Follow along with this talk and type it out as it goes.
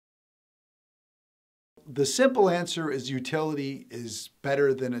the simple answer is utility is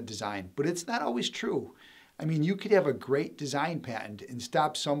better than a design, but it's not always true. I mean, you could have a great design patent and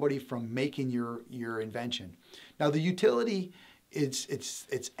stop somebody from making your invention. Now, the utility,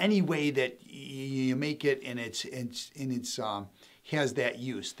 it's any way that you make it, and it's has that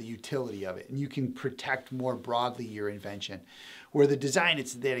use, the utility of it, and you can protect more broadly your invention. Where the design,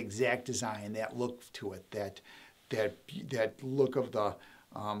 it's that exact design, that look to it, that look of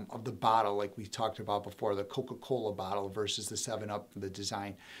the bottle, like we talked about before, the Coca Cola bottle versus the 7-Up, the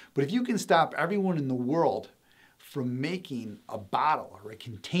design. But if you can stop everyone in the world from making a bottle or a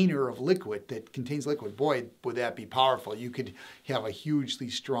container of liquid that contains liquid, boy, would that be powerful. You could have a hugely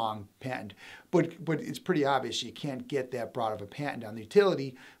strong patent. But it's pretty obvious you can't get that broad of a patent on the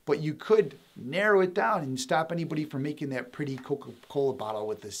utility, but you could narrow it down and stop anybody from making that pretty Coca-Cola bottle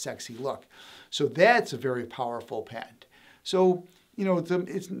with this sexy look. So that's a very powerful patent. So, you know,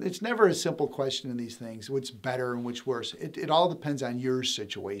 it's never a simple question in these things, what's better and what's worse. It all depends on your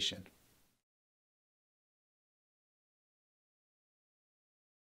situation.